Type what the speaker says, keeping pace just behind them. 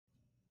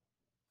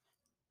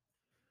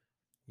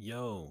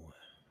Yo,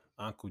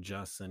 Uncle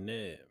Johnson,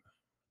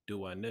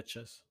 do I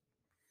niches?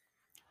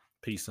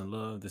 Peace and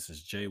love. This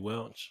is Jay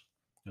Welch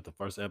with the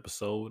first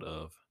episode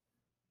of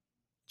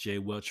Jay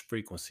Welch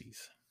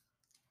Frequencies.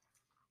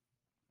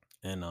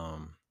 And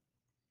on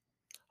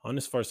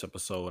this first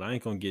episode, I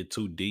ain't gonna get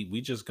too deep.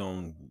 We just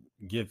gonna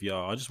give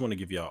y'all. I just want to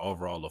give y'all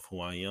overall of who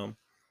I am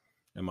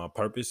and my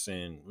purpose,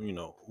 and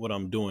what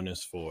I'm doing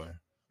this for.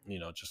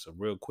 Just a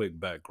real quick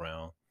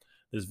background.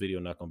 This video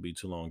not gonna be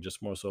too long.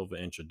 Just more so of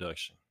an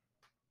introduction.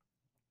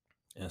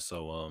 And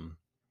so I'm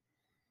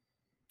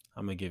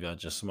gonna give y'all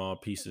just small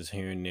pieces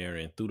here and there,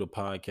 and through the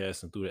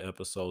podcast and through the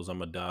episodes, I'm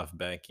gonna dive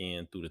back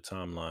in through the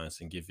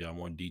timelines and give y'all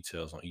more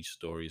details on each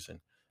stories and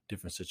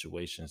different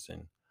situations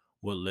and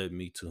what led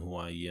me to who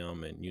I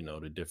am, and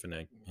the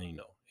different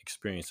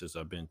experiences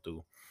I've been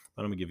through.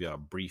 But I'm gonna give y'all a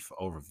brief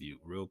overview,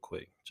 real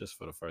quick, just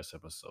for the first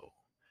episode,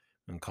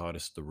 and call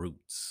this the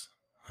roots.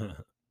 And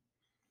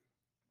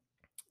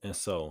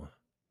so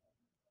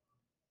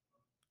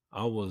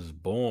I was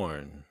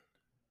born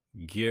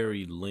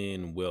Gary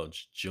Lynn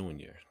Welch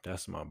Jr.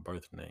 That's my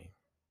birth name.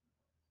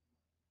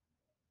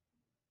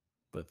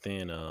 But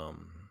then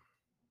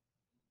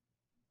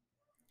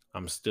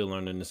I'm still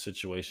learning the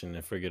situation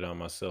and figure it out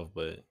myself.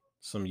 But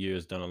some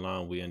years down the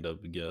line, we end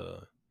up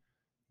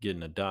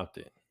getting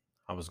adopted.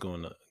 I was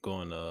going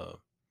to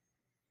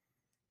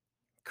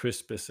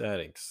Crispus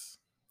Attucks.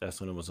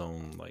 That's when it was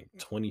on like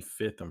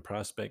 25th and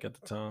Prospect at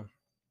the time,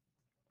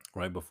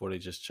 right before they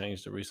just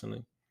changed it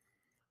recently.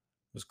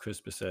 It was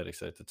Crispus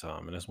Attucks at the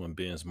time, and that's when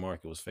Ben's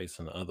Market was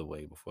facing the other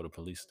way before the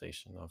police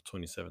station off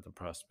 27th and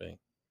Prospect.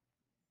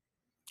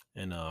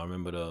 And I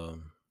remember the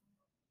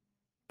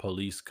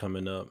police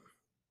coming up.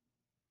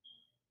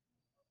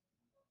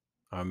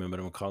 I remember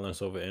them calling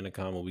us over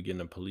intercom when we get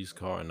in a police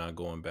car and not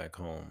going back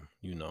home.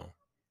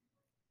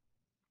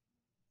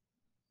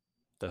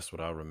 That's what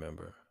I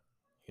remember.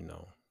 You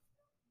know,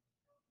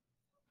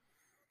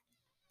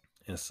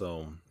 and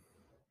so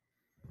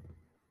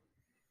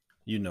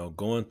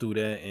going through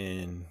that,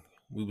 and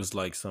we was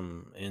like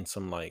some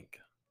like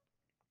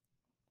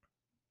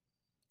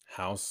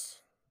house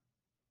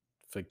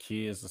for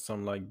kids or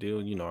something like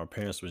deal. Our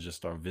parents would just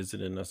start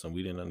visiting us, and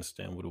we didn't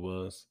understand what it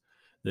was.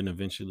 Then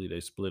eventually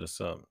they split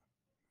us up,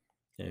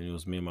 and it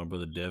was me and my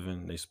brother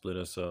Devin. They split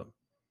us up.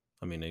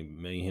 I mean, they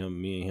made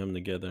me and him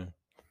together.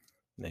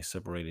 And they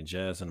separated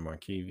Jazz and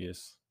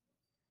Markevius.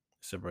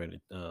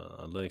 Separated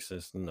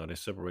Alexis. They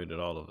separated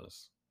all of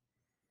us.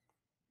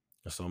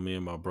 And so me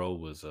and my bro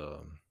was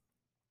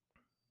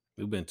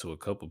we've been to a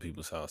couple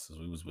people's houses.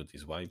 We was with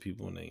these white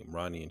people named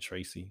Rodney and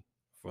Tracy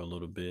for a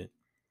little bit.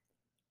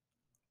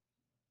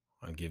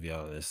 I'll give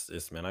y'all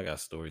this man. I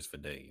got stories for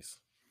days.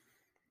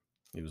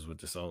 He was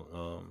with this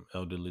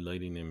elderly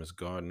lady named Miss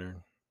Gardner.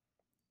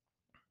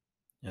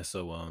 And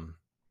so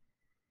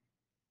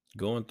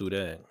going through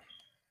that,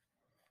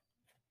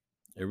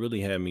 it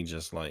really had me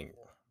just like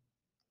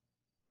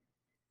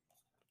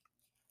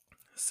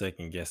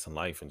second guessing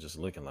life and just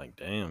looking like,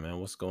 damn, man,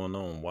 what's going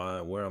on?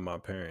 Where are my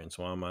parents?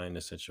 Why am I in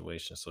this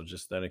situation? So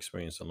just that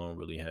experience alone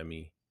really had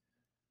me,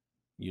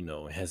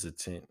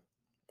 hesitant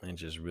and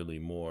just really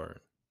more,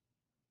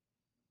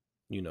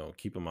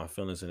 keeping my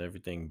feelings and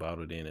everything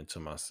bottled in into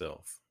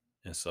myself.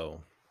 And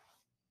so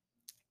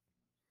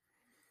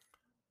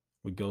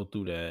we go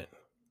through that.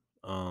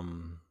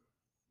 I'm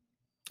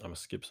gonna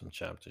skip some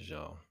chapters,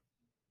 y'all.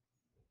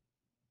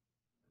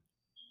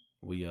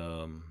 We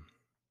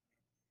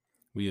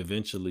we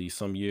eventually,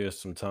 some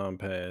time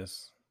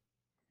passed,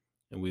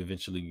 and we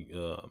eventually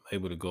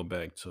able to go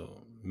back to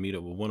meet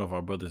up with one of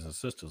our brothers and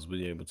sisters.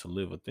 We were able to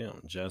live with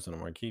them, Jasmine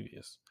and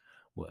Markevius,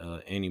 with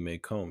Annie Mae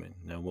Coleman.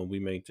 Now, when we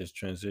made this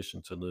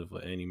transition to live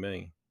with Annie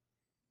Mae,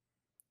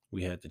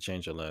 we had to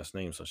change our last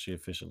name, so she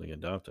officially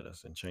adopted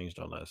us and changed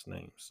our last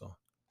name. So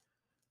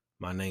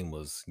my name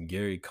was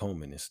Gary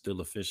Coleman, and still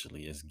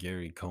officially is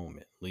Gary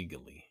Coleman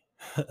legally.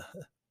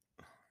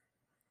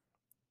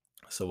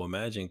 So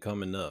imagine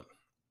coming up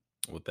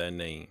with that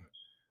name,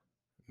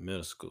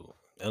 middle school,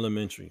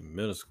 elementary,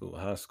 middle school,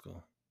 high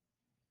school.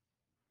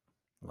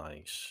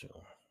 Like,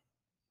 sure.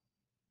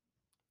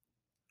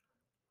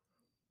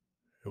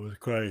 It was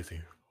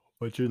crazy.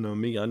 But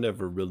me, I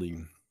never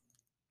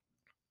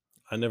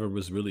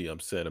was really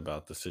upset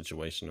about the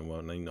situation and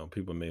whatnot.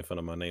 People made fun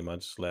of my name. I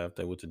just laughed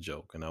at with a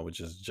joke, and I would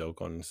just joke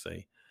on and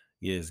say,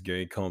 yes,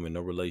 Gary Coleman,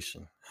 no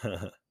relation.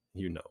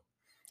 you know,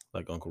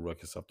 like Uncle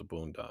Ruckus off the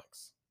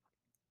Boondocks.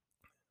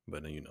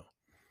 But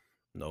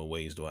no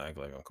ways do I act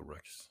like Uncle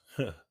Ruckus.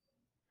 I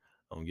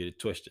don't get it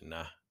twisted,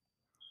 nah.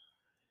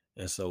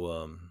 And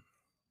so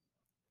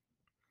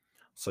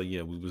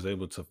yeah, we was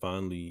able to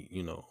finally,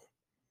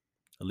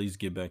 at least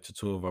get back to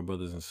two of our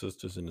brothers and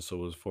sisters, and so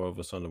it was four of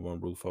us under one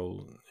roof.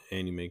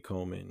 Annie Mae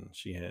Coleman,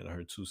 she had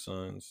her three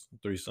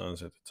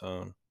sons at the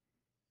time,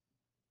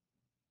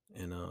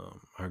 and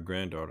her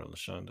granddaughter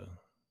Lashonda.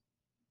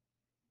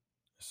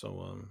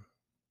 So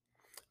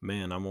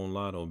man, I'm on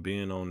Lotto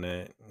being on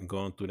that,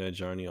 going through that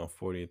journey on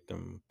 40th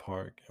and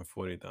Park and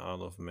 40th and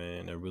Olive,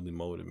 man, that really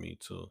molded me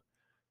to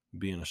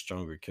being a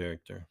stronger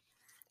character.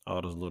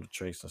 All those little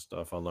traits and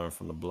stuff I learned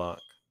from the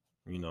block,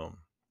 you know,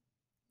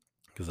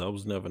 because I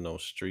was never no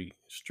street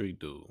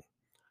dude.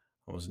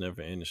 I was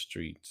never in the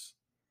streets,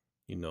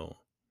 you know.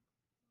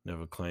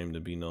 Never claimed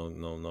to be no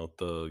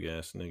thug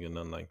ass nigga,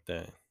 nothing like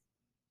that.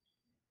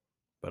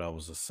 But I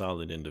was a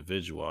solid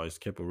individual. I always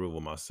kept it real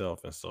with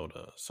myself, and so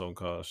the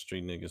so-called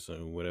street niggas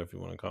or whatever you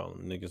want to call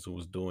them, niggas who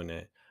was doing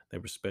that, they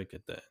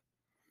respected that.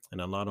 And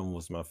a lot of them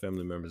was my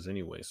family members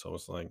anyway. So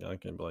it's like I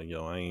can be like,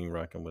 yo, I ain't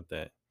rocking with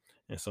that.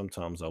 And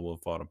sometimes I will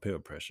fall to peer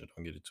pressure.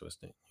 Don't get it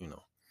twisted.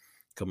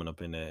 Coming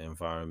up in that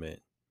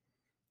environment,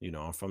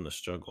 I'm from the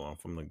struggle. I'm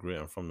from the grit.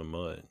 I'm from the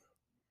mud.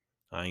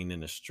 I ain't in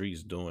the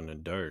streets doing the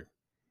dirt.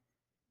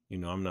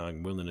 I'm not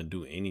willing to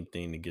do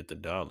anything to get the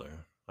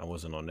dollar. I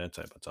wasn't on that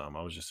type of time.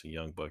 I was just a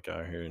young buck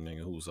out here, nigga,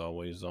 who was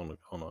always on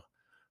a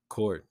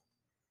court,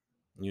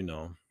 you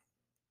know,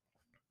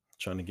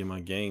 trying to get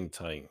my game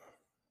tight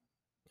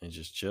and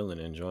just chilling,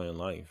 enjoying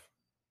life.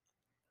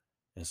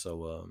 And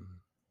so,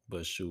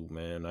 but shoot,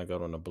 man, I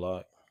got on the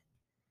block.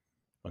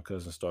 My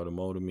cousin started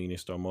molding me. They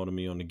started molding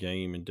me on the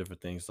game and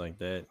different things like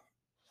that.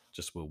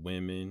 Just with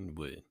women,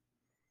 with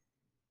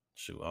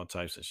shoot, all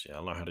types of shit. I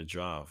learned how to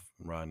drive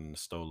riding the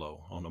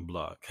stolo on the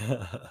block.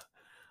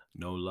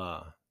 No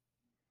lie.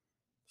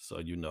 So,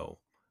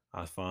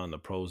 I find the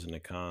pros and the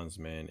cons,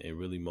 man. It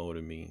really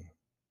molded me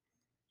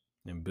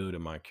and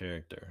building my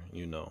character,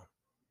 and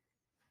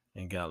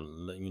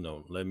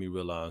let me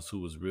realize who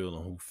was real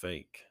and who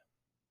fake.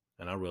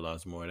 And I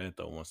realized more of that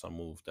though once I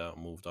moved out,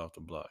 moved off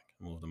the block,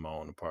 moved to my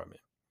own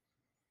apartment.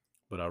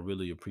 But I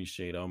really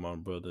appreciate all my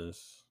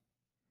brothers,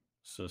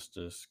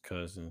 sisters,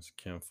 cousins,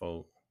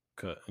 kinfolk,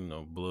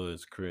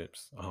 Bloods,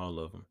 Crips, all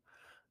of them.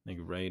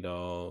 Nigga Ray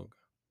Dog,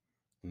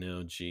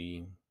 Nil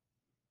G,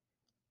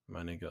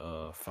 my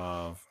nigga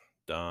Five,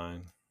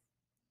 Dine,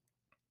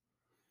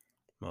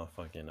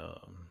 motherfucking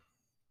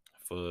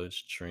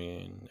Fudge,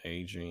 Trend,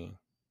 Adrian,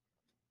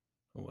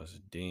 who was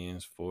it?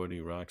 Dance, 40,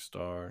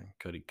 Rockstar,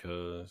 Cuddy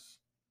Cuz,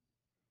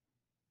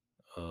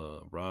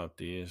 Rob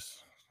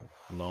This,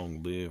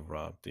 Long Live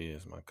Rob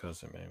This, my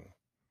cousin, man.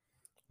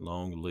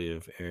 Long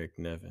live Eric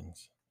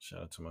Nevins.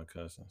 Shout out to my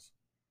cousins.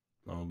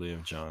 Long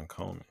live John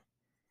Coleman.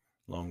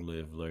 Long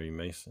live Larry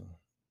Mason.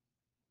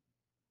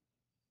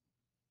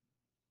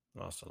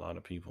 Lost a lot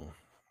of people.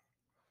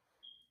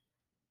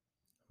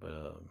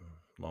 But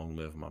long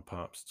live my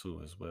pops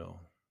too as well.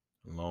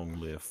 Long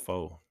live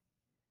Foe.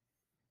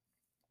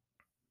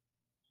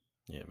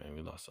 Yeah, man,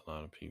 we lost a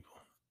lot of people.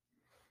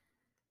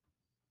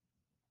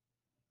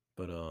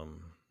 But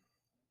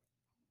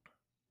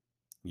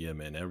yeah,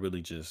 man, that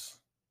really just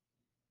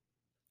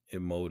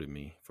it molded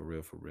me for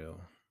real, for real.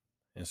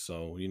 And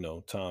so,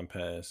 time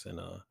passed and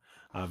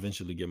I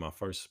eventually get my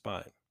first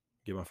spot,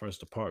 get my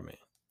first apartment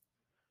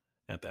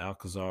at the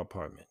Alcazar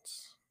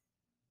Apartments.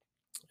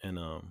 And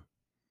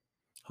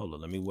hold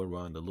on, let me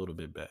rewind a little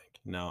bit back.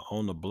 Now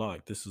on the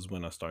block, this is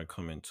when I started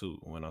coming to,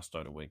 when I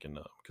started waking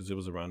up, because it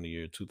was around the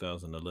year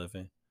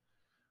 2011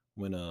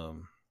 when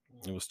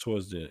it was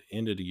towards the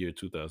end of the year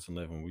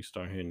 2011 we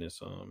start hearing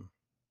this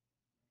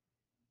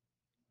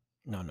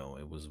no,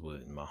 it was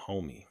with my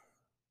homie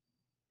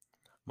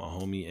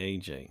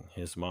AJ,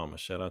 his mama.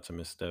 Shout out to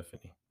Miss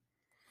Stephanie.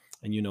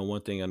 And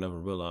one thing I never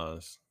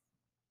realized,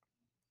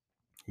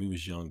 we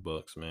was young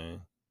bucks,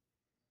 man.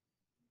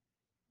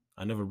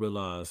 I never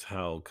realized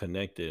how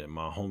connected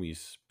my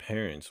homie's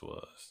parents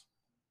was.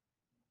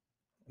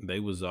 They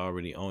was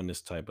already on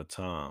this type of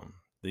time.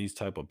 These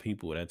type of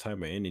people, that type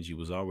of energy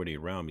was already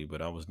around me,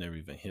 but I was never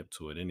even hip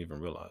to it. Didn't even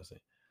realize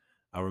it.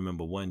 I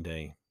remember one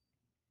day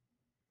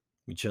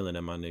we chilling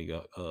at my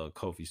nigga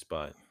Kofi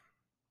spot,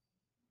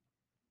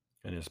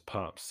 and his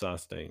pop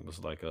Saste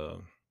was like,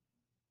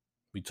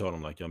 we told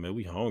him like, yo, man,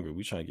 we hungry.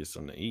 We trying to get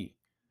something to eat.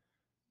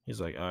 He's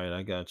like, all right,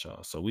 I got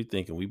y'all. So we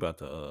thinking we about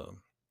to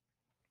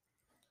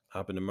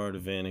hop in the murder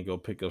van and go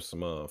pick up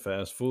some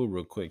fast food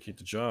real quick, hit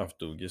the drive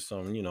through, get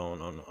something,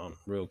 on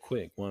real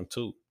quick, 1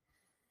 2.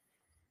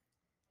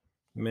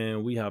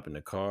 Man, we hop in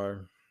the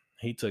car.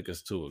 He took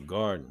us to a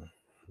garden,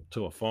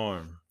 to a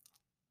farm,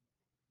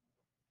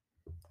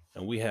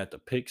 and we had to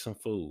pick some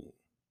food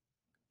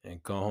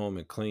and go home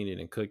and clean it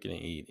and cook it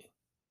and eat it.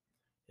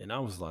 And I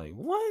was like,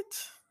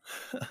 what?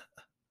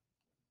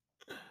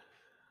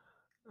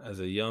 As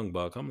a young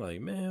buck, I'm like,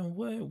 man,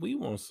 what? We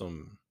want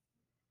some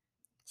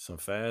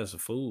fast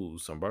food,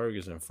 some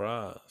burgers and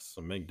fries,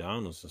 some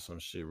McDonald's or some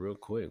shit real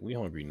quick. We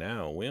hungry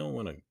now. We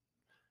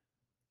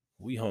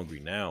hungry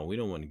now. We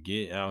don't want to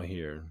get out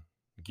here,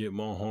 get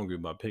more hungry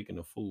by picking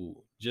the food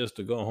just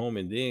to go home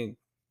and then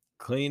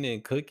clean it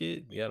and cook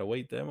it. You gotta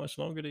wait that much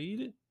longer to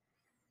eat it.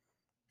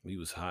 We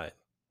was hot.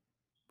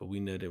 But we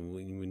know that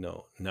we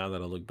know now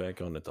that I look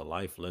back on it, the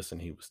life lesson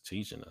he was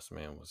teaching us,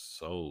 man,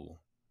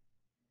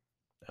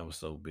 that was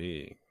so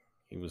big.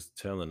 He was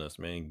telling us,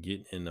 man,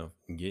 get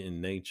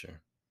in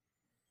nature.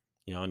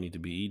 Y'all need to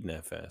be eating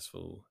that fast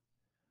food.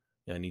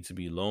 Y'all need to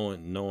be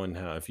knowing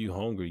how if you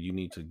hungry, you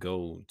need to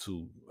go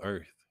to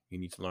earth. You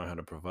need to learn how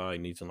to provide, you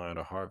need to learn how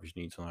to harvest,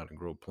 you need to learn how to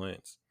grow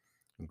plants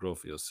and grow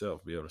for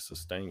yourself, be able to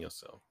sustain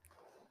yourself.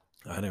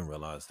 I didn't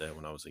realize that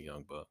when I was a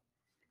young buck.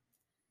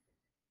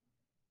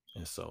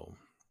 And so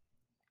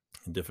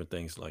different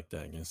things like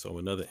that. And so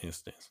another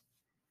instance,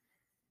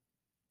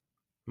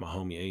 my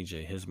homie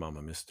AJ, his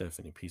mama, Miss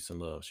Stephanie, peace and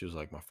love. She was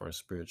like my first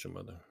spiritual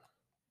mother.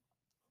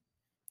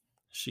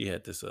 She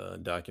had this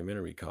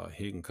documentary called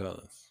Hidden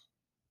Colors.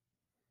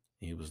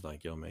 He was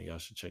like, yo, man, y'all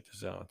should check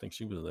this out. I think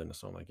she was letting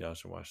us on, like, y'all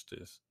should watch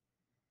this.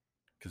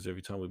 Because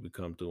every time we would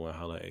come through and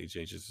holler at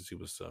AJ just to see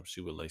what's up,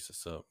 she would lace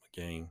us up.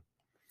 Again,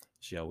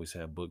 she always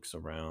had books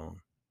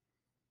around,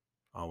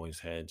 always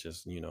had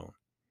just,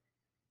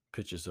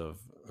 pictures of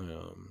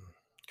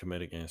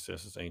Kemetic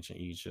ancestors, ancient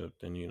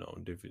Egypt,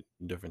 and,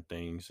 different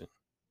things and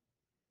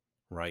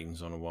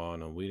writings on the wall.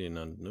 And we didn't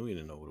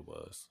know what it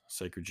was.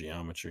 Sacred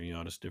geometry,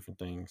 all these different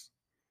things.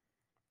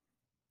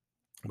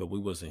 But we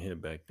wasn't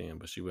hip back then,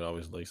 but she would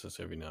always lace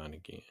us every now and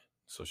again.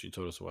 So she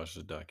told us to watch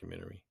this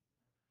documentary.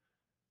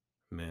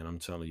 Man, I'm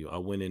telling you, I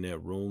went in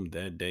that room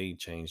that day,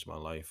 changed my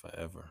life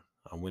forever.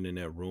 I went in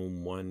that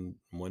room one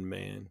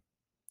man,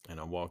 and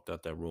I walked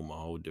out that room a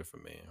whole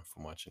different man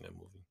from watching that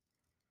movie.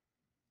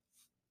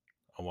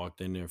 I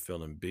walked in there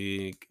feeling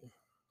big,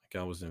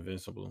 like I was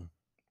invincible.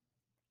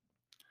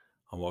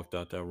 I walked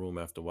out that room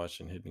after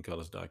watching Hidden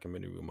Colors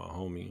documentary with my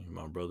homie,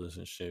 my brothers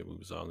and shit. We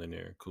was all in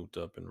there cooped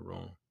up in the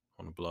room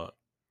on the block.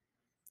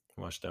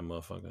 Watched that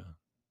motherfucker.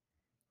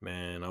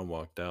 Man, I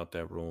walked out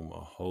that room a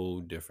whole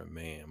different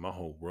man. My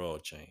whole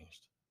world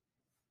changed.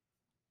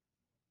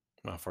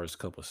 My first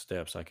couple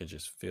steps, I could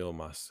just feel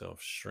myself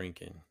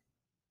shrinking.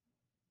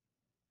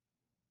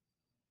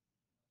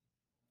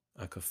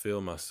 I could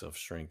feel myself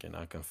shrinking.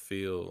 I can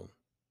feel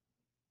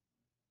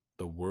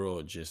the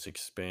world just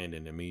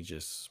expanding and me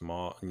just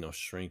small,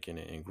 shrinking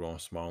and growing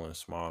smaller and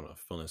smaller,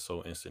 feeling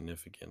so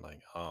insignificant.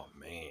 Like, oh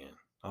man,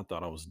 I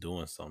thought I was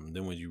doing something.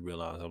 Then when you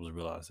realize, I was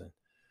realizing,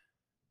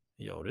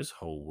 yo, this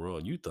whole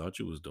world, you thought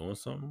you was doing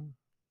something.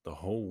 The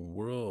whole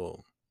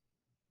world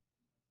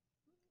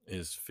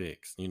is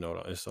fixed.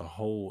 It's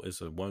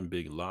a one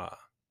big lie.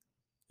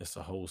 It's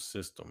a whole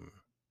system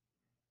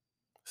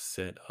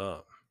set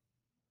up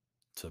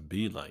to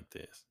be like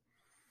this.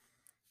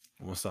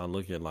 Once I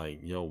look at like,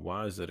 yo,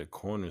 why is it a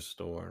corner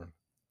store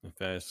and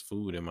fast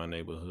food in my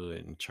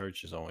neighborhood and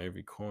churches on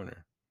every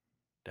corner?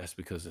 That's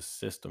because the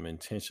system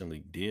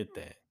intentionally did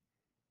that.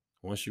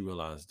 Once you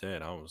realize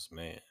that,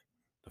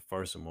 the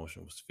first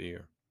emotion was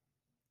fear.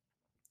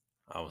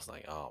 I was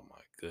like, oh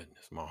my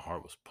goodness, my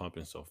heart was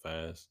pumping so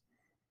fast.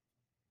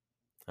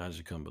 I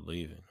just couldn't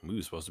believe it. We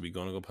were supposed to be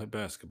going to go play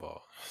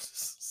basketball.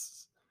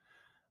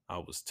 I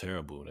was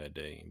terrible that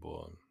day,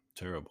 boy.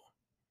 Terrible.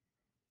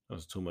 There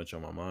was too much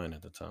on my mind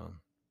at the time.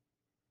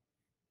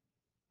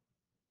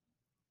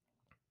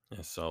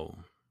 And so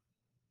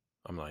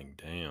I'm like,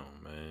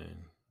 damn,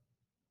 man.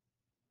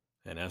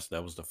 And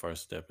that was the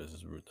first step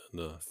is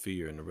the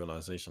fear and the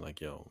realization,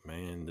 like, yo,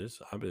 man,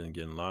 I've been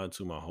getting lied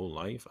to my whole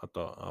life. I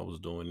thought I was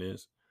doing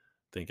this,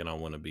 thinking I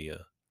want to be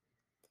a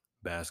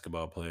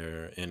basketball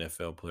player,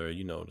 NFL player,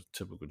 the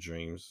typical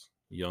dreams,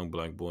 young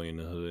black boy in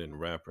the hood and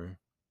rapper.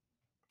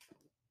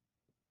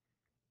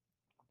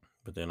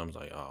 But then I was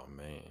like, oh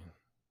man,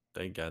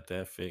 they got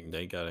that fit.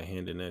 They got a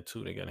hand in that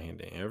too. They got a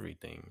hand in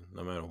everything,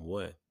 no matter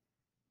what.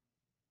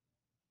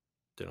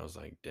 Then I was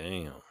like,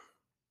 damn.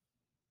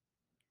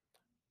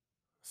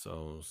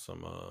 So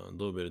some a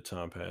little bit of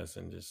time passed,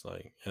 and just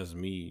like as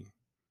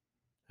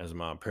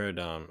my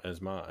paradigm,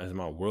 as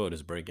my world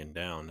is breaking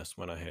down, that's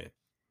when I had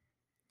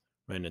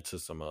ran into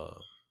some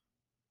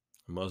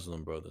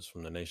Muslim brothers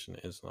from the Nation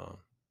of Islam,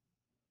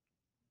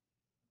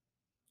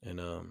 and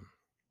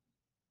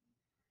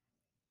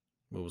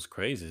what was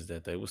crazy is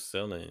that they was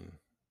selling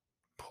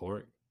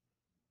pork,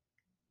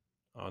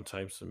 all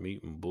types of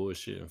meat and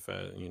bullshit and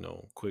fat,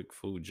 quick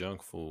food,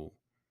 junk food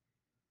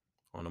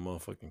on a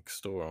motherfucking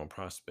store on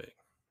Prospect,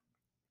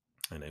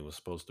 and they was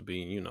supposed to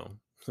be,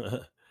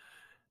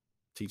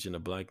 teaching the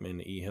black men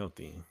to eat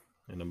healthy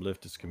in the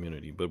leftist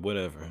community, but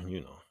whatever.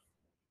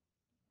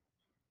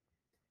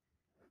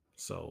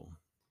 So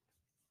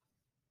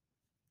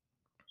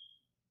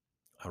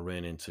I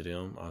ran into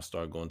them. I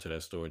started going to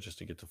that store just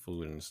to get the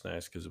food and the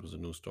snacks because it was a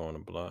new store on the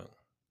block.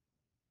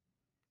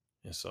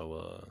 And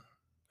so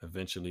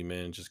eventually,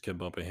 man, just kept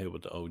bumping head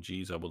with the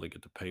OGs. I would look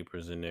at the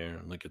papers in there,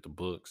 look at the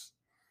books.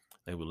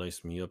 They would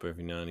lace me up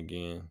every now and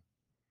again.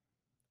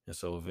 And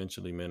so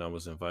eventually, man, I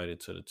was invited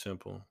to the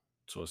temple,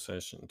 to a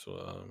session, to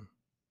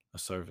a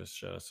service,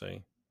 shall I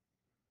say,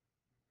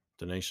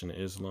 the Nation of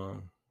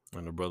Islam.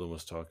 And the brother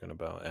was talking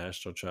about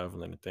astral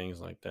traveling and things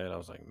like that. I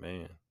was like,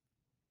 man.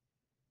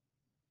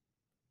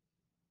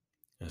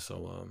 And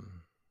so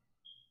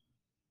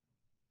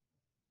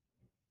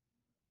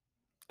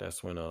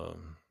that's when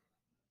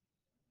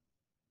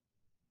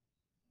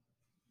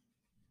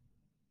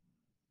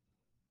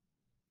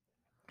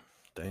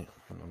damn,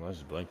 I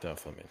just blanked out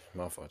for a minute.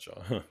 My fault,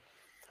 y'all.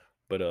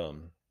 But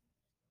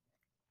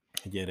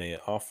yeah, they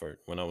offered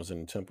when I was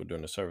in the temple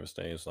during the service.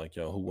 They was like,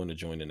 "Yo, who want to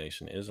join the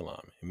Nation of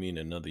Islam?" And me and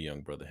another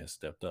young brother had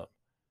stepped up.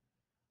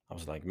 I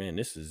was like, "Man,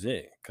 this is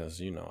it,"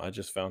 because I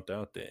just found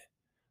out that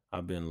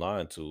I've been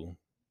lied to.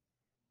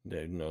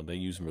 That they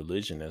use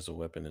religion as a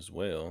weapon as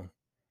well.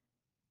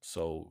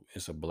 So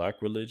it's a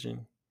black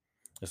religion.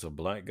 It's a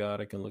black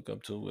God I can look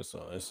up to.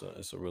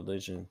 It's a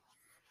religion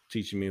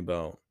teaching me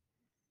about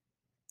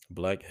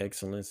black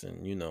excellence,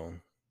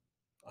 and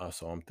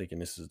so I'm thinking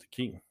this is the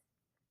key.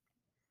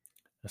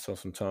 And so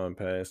some time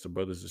passed. The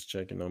brothers is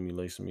checking on me,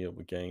 lacing me up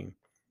with game,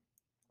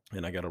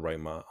 and I got to write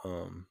my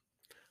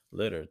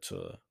letter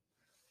to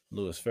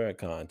Louis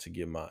Farrakhan to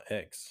get my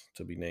X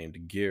to be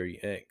named Gary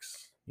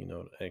X.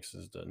 The X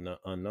is the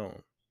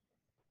unknown.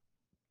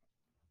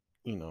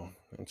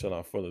 Until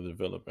I further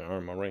develop and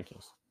earn my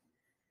rankings.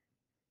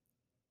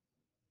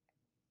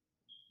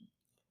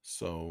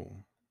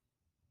 So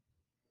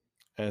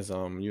as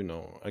I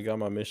got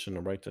my mission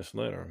to write this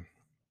letter.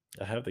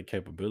 I have the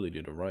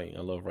capability to write.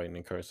 I love writing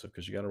in cursive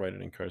because you got to write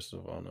it in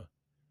cursive on a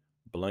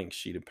blank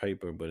sheet of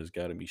paper, but it's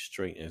got to be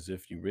straight as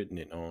if you written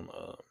it on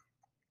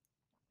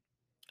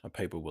a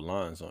paper with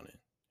lines on it.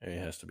 And it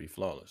has to be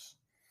flawless.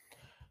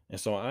 And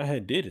so I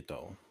had did it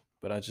though,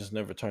 but I just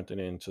never turned it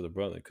in to the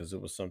brother because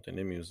it was something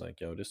in me was like,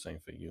 yo, this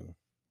ain't for you.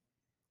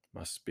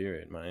 My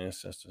spirit, my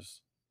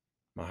ancestors,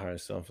 my higher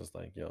self is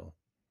like, yo,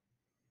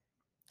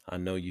 I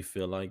know you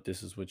feel like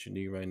this is what you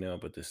need right now,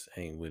 but this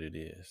ain't what it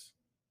is.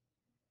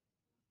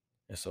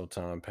 And so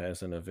time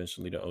passed, and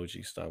eventually the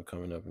OG stopped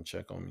coming up and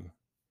check on me,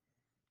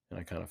 and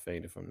I kind of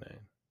faded from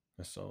that.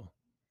 And so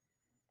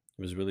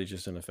it was really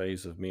just in a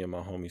phase of me and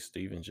my homie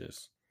Steven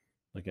just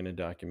looking at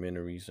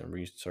documentaries and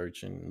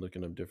researching,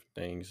 looking up different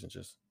things, and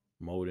just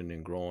molding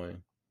and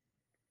growing.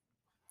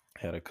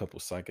 Had a couple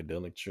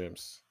psychedelic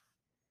trips,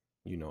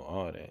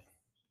 all that.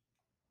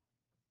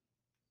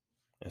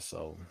 And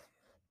so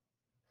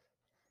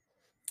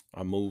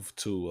I moved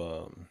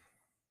to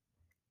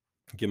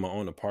get my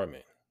own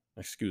apartment.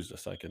 Excuse the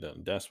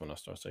psychedelic. That's when I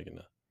start taking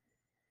the.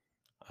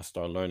 I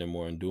start learning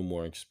more and do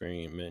more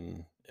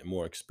experimenting,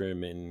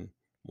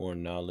 more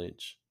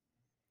knowledge,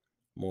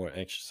 more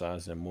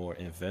exercise, and more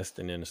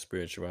investing in the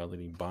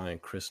spirituality, buying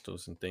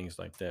crystals and things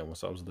like that.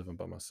 Once I was living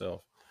by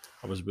myself,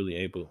 I was really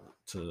able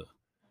to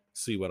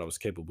see what I was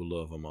capable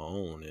of on my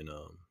own, and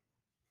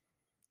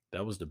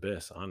that was the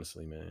best.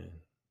 Honestly, man,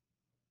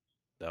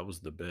 that was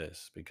the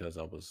best because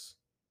I was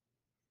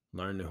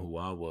learning who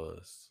I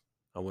was.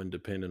 I wasn't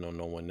dependent on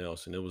no one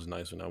else, and it was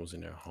nice when I was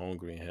in there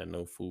hungry and had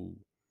no food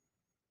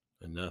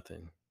and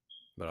nothing,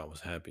 but I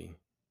was happy.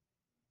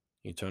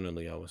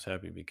 Eternally, I was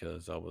happy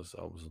because I was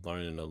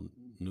learning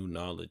a new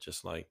knowledge.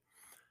 Just like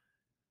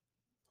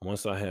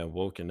once I had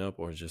woken up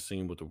or just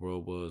seen what the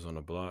world was on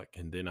the block,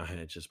 and then I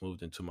had just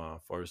moved into my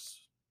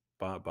first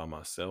spot by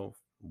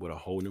myself with a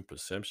whole new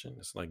perception.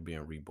 It's like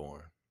being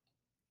reborn.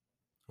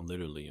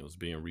 Literally, it was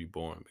being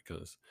reborn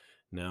because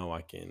now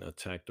I can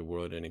attack the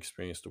world and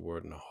experience the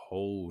world in a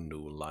whole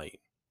new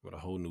light with a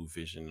whole new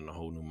vision and a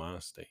whole new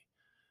mind state.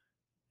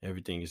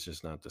 Everything is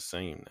just not the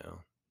same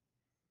now.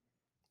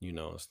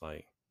 It's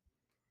like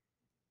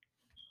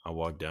I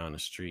walk down the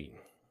street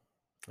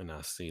and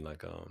I see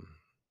like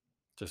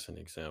just an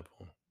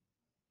example,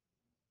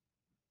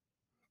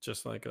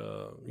 just like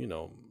a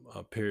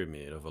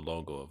pyramid of a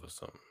logo of or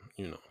something.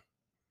 You know,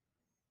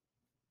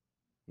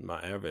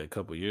 my average a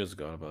couple years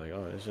ago, I'd be like,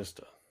 oh, it's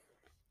just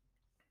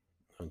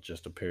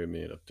a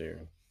pyramid up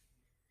there.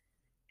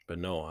 But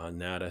no,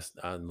 now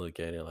I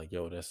look at it like,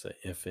 yo, that's an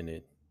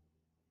infinite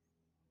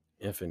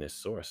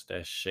source.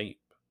 That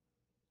shape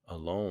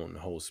alone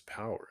holds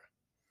power.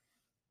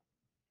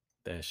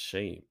 That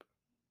shape,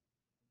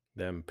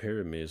 them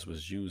pyramids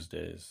was used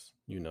as,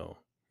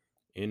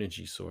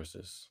 energy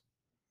sources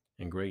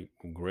and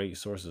great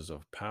sources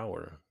of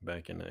power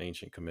back in the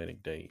ancient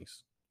Kemetic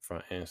days for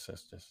our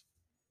ancestors.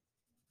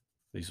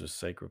 These were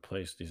sacred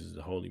places. These are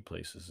the holy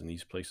places, and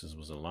these places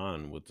was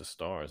aligned with the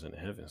stars in the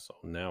heavens.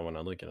 So now when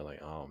I look at it,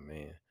 like, oh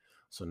man.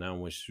 So now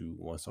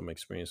once I'm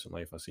experiencing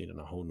life, I see it in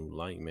a whole new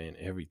light, man.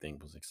 Everything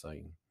was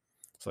exciting.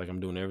 It's like I'm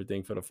doing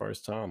everything for the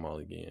first time all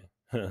again.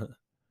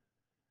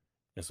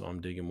 And so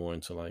I'm digging more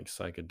into like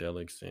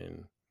psychedelics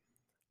and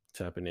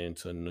tapping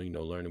into,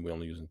 learning we're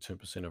only using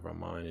 10% of our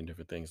mind and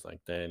different things like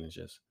that, and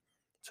just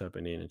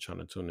tapping in and trying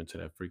to tune into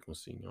that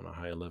frequency on a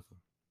higher level.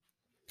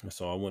 And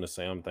so I want to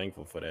say I'm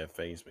thankful for that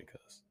phase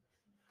because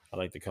I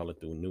like to call it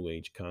the new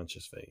age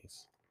conscious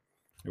phase.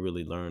 It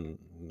really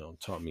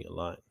taught me a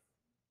lot,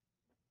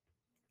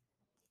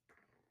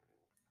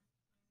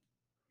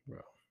 bro.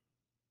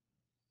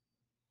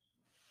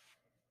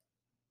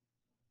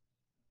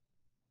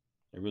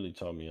 It really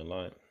taught me a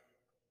lot.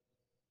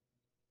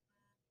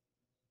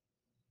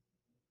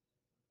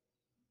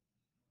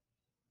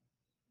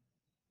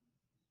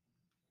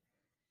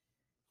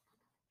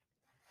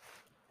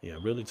 Yeah,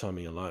 it really taught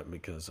me a lot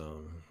because,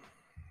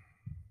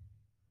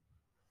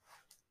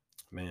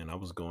 man, I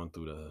was going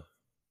through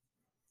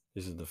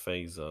this is the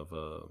phase of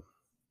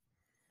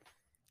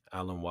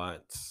Alan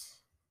Watts,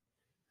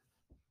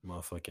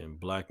 motherfucking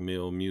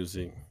blackmail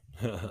music.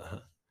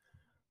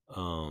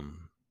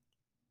 um,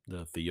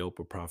 the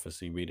Theopa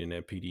prophecy, reading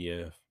that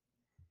PDF,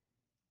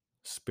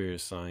 spirit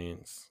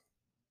science.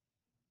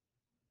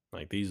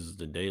 Like these are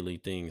the daily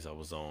things I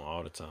was on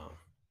all the time.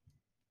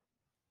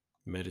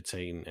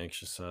 Meditating,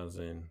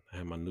 exercising. I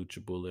had my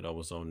NutriBullet. I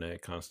was on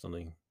that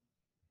constantly.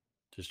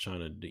 just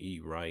trying to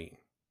eat right.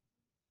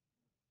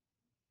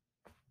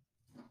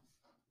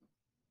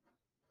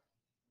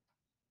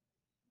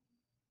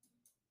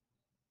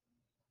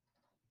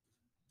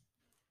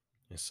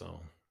 And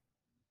so,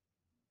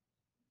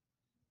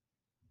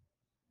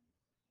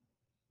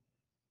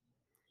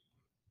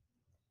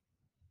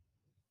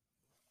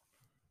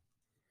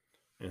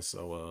 and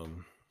so,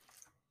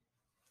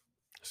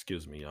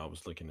 excuse me, I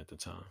was looking at the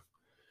time.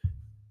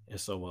 And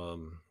so,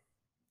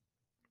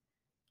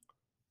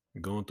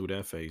 going through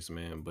that phase,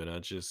 man. But I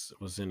just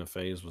was in a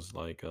phase was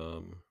like,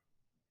 I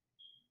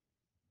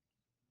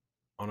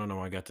don't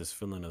know. I got this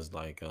feeling as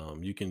like,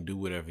 you can do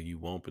whatever you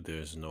want, but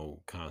there's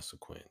no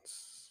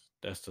consequence.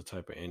 That's the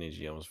type of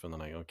energy I was feeling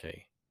like.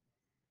 Okay,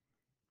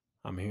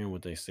 I'm hearing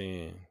what they're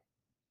saying,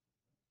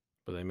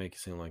 but they make it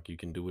seem like you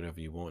can do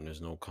whatever you want, and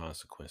there's no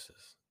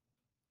consequences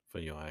for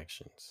your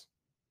actions,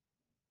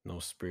 no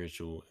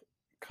spiritual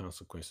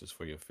consequences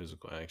for your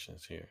physical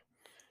actions here.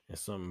 And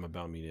something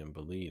about me didn't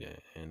believe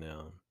that. And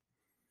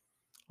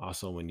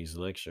also in these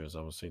lectures,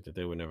 I would say that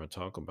they would never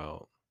talk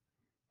about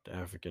the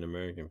African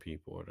American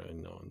people or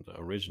the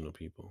original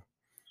people.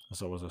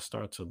 So as I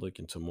start to look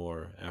into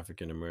more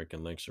African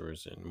American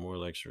lecturers and more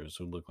lecturers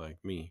who look like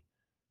me,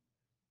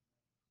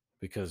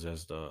 because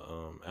as the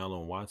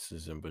Alan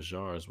Watsons and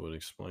Bajars would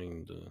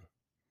explain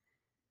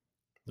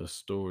the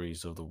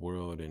stories of the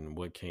world and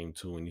what came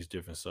to in these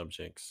different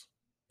subjects,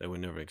 they would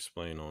never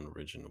explain on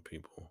original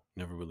people,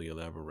 never really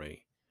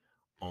elaborate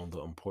on the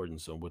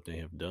importance of what they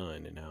have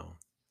done and how,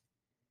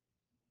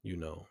 you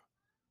know,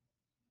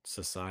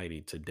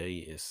 society today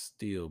is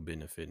still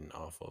benefiting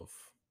off of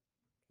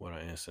what our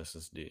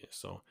ancestors did.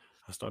 So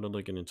I started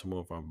looking into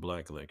more of our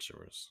black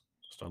lecturers.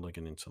 Started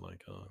looking into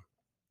like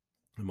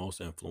the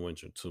most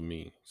influential to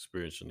me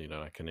spiritually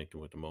that I connected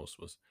with the most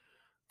was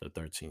the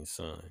 13th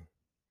son.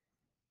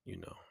 You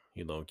know,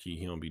 he low key,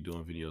 he don't be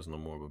doing videos no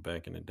more. But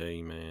back in the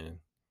day, man,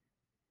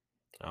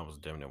 I was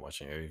damn near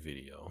watching every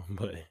video.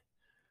 But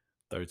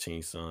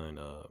 13th son,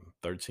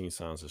 13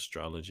 signs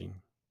astrology,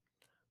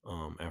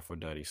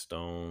 Aphrodite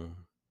Stone,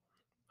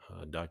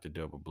 Dr.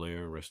 Deborah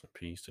Blair, rest in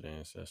peace to the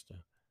ancestor.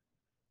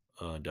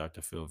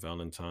 Dr. Phil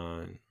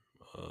Valentine,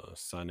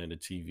 Sonetta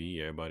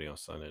TV, everybody on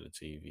Sonetta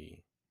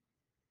TV,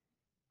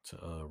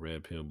 to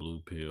Red Pill,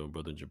 Blue Pill,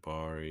 Brother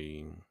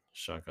Jabari,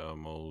 Shaka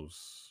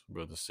Amos,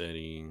 Brother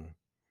Seti,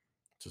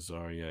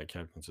 Tazariak,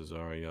 Captain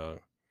Tazariak,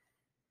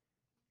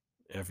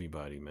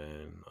 everybody,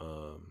 man.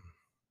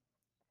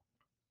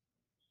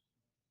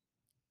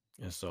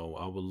 And so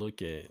I would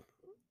look at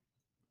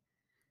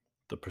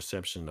the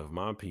perception of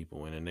my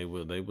people, and then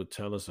they would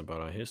tell us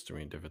about our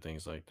history and different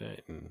things like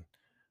that. And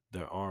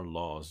there are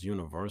laws,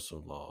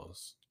 universal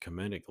laws,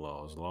 Kemetic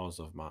laws, laws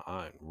of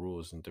Ma'at,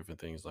 rules, and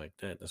different things like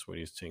that. That's where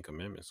these Ten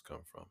Commandments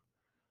come from.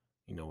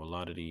 You know, a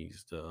lot of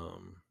these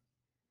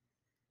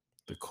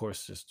the court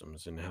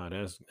systems and how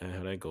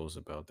that goes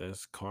about.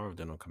 That's carved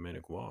in on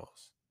Kemetic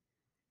walls.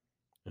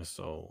 And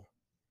so,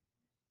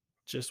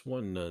 just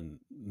wanting to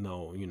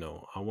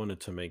know, I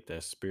wanted to make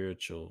that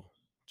spiritual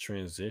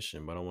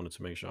transition, but I wanted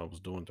to make sure I was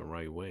doing it the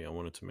right way. I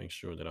wanted to make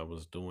sure that I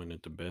was doing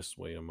it the best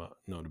way of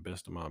the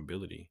best of my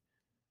ability,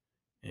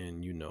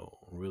 and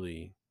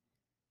really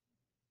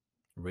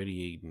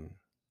radiating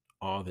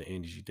all the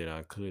energy that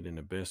I could in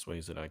the best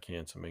ways that I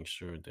can to make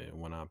sure that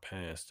when I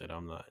pass, that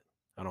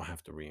I don't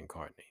have to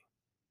reincarnate.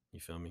 You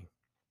feel me?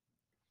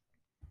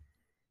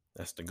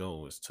 That's the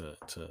goal, is to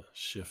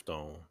shift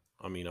on.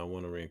 I mean, I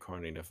want to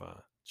reincarnate if I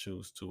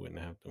choose to, and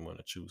I have to want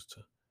to choose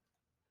to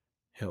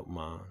help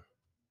my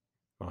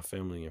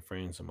family and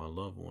friends and my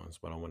loved ones.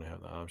 But I want to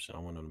have the option. I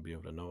want them to be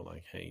able to know,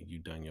 like, hey, you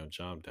done your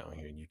job down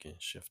here. You can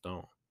shift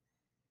on.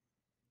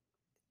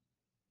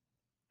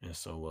 And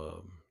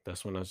so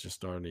that's when I just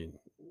started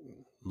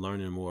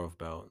learning more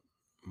about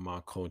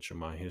my culture,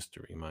 my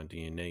history, my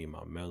DNA,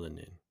 my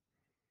melanin,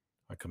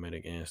 our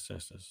Kemetic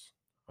ancestors,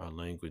 our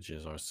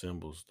languages, our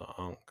symbols, the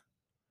Ankh,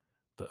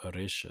 the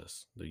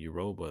Orishas, the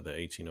Yoruba, the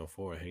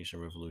 1804 Haitian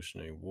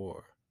Revolutionary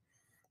War,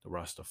 the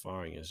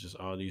Rastafarians, just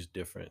all these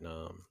different,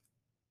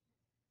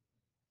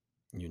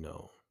 you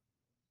know,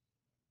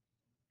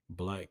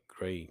 black,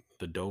 great,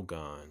 the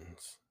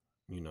Dogons,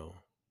 you know,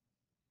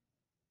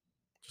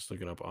 just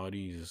looking up all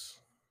these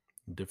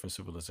different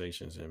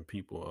civilizations and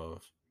people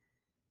of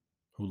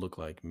who look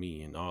like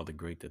me and all the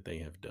great that they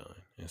have done.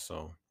 And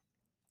so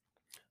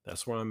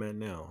that's where I'm at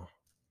now.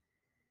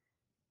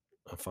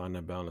 I find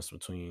that balance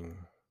between,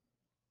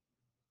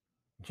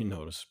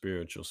 the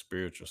spiritual,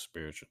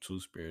 too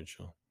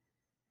spiritual,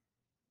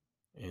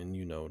 and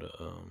the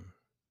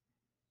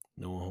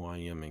knowing who I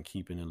am and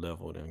keeping it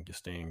leveled and just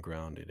staying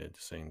grounded at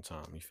the same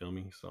time. You feel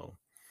me? So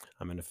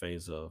I'm in the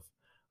phase of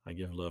I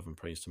give love and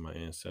praise to my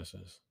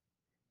ancestors.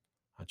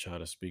 I try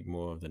to speak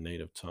more of the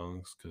native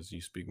tongues, because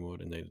you speak more of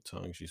the native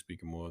tongues, you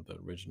speak more of the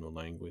original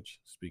language,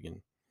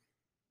 speaking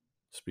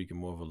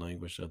more of a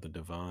language of the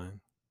divine.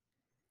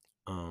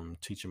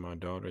 Teaching my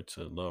daughter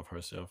to love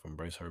herself,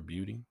 embrace her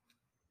beauty,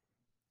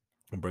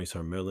 embrace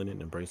her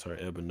melanin, embrace her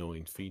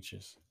ebonioid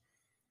features,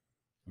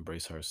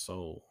 embrace her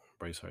soul,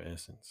 embrace her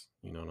essence.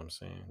 You know what I'm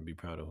saying? Be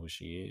proud of who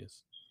she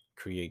is.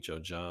 create your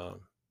job.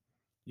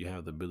 You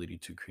have the ability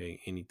to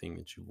create anything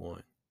that you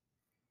want.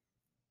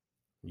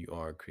 You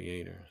are a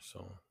creator.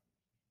 So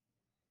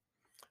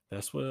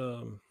that's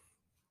what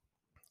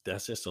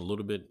that's just a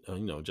little bit,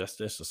 just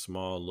a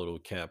small little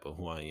cap of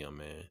who I am,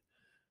 man.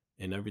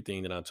 And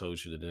everything that I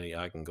told you today,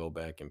 I can go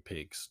back and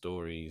pick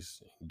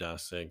stories,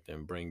 dissect,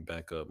 and bring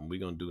back up. And we're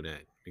going to do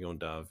that. We're going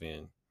to dive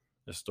in.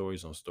 There's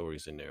stories on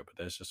stories in there, but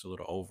that's just a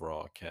little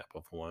overall cap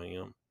of who I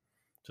am.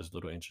 Just a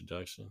little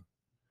introduction.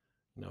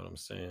 You know what I'm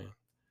saying?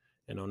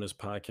 And on this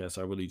podcast,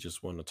 I really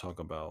just want to talk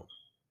about,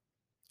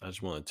 I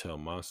just want to tell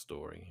my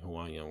story, who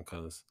I am,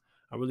 because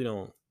I really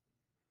don't,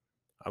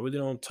 I really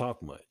don't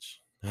talk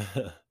much.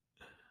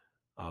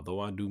 Although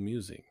I do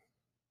music,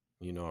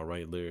 I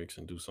write lyrics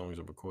and do songs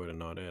and record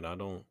and all that. I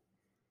don't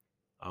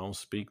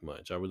speak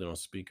much. I really don't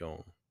speak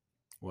on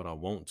what I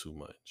want too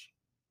much.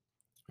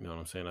 You know what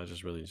I'm saying? I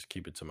just really just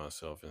keep it to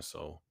myself. And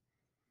so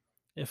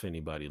if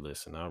anybody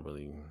listen, uh,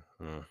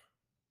 I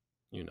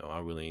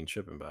really ain't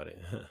tripping about it.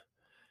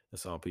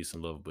 It's all peace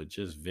and love, but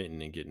just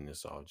venting and getting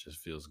this off just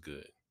feels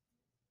good.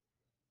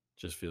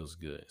 Just feels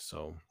good.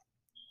 So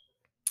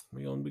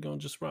we gonna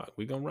just rock.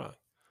 We gonna rock.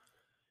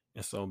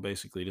 And so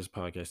basically this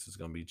podcast is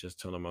gonna be just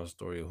telling my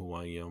story of who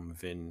I am,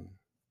 venting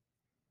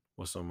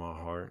what's on my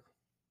heart,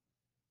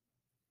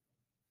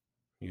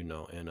 and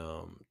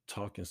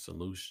talking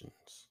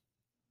solutions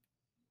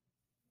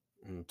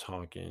and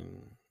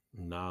talking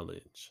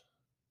knowledge,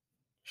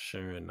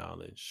 sharing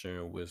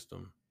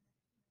wisdom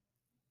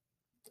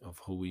of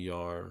who we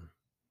are,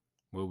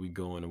 where we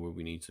going, and where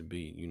we need to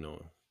be,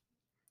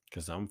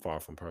 because I'm far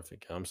from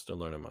perfect. I'm still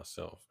learning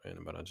myself, man,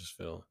 but I just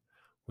feel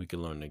we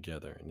can learn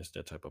together. And it's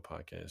that type of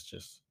podcast,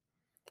 just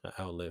an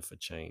outlet for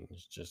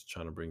change, just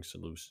trying to bring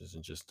solutions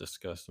and just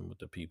discussing with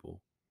the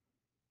people,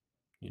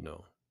 you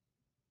know,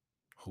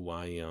 who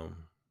I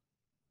am,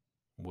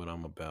 what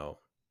I'm about,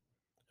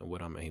 and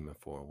what I'm aiming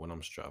for, what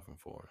I'm striving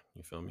for.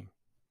 You feel me?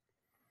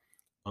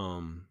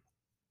 Um,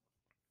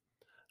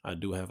 I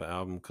do have an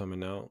album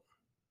coming out.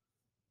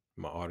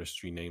 My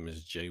artistry name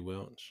is Jay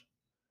Welch.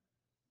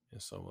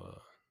 And so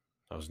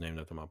I was named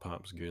after my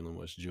pops, Gillen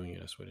Welch Jr.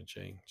 That's where the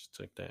J just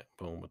took that.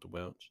 Boom with the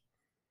Welch.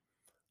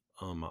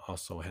 I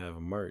also have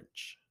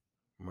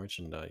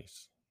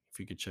merchandise. If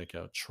you could check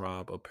out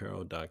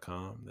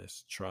tribeapparel.com.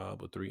 That's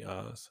tribe with three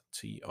I's.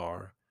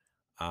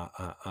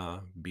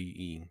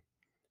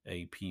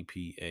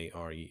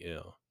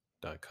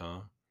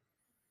 TRIIBEAPPAREL.com.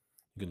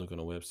 You can look on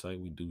the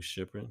website. We do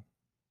shipping.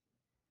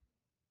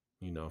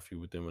 If you're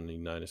within the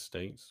United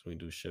States, we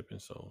do shipping.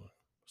 So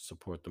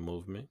support the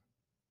movement.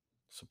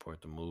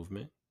 Support the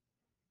movement.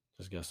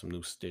 Just got some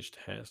new stitched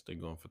hats. They're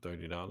going for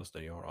 $30.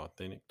 They are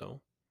authentic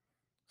though.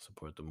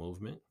 Support the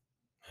movement.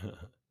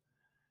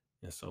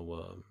 And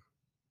so,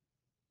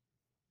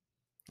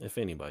 if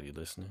anybody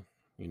listening,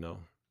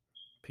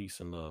 peace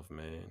and love,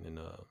 man. And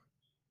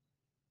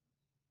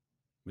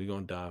we're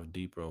gonna dive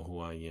deeper on who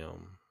I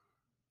am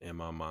and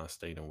my mind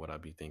state and what I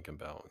be thinking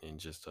about, and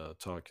just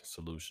talking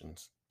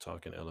solutions,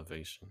 talking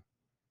elevation,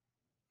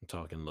 and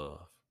talking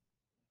love.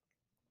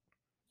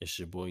 It's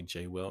your boy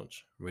Jay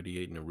Welch,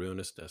 radiating the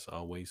realness that's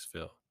always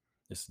felt.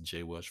 This is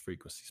Jay Welch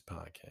Frequencies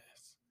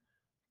Podcast.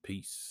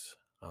 Peace.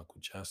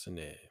 Uncle Johnson.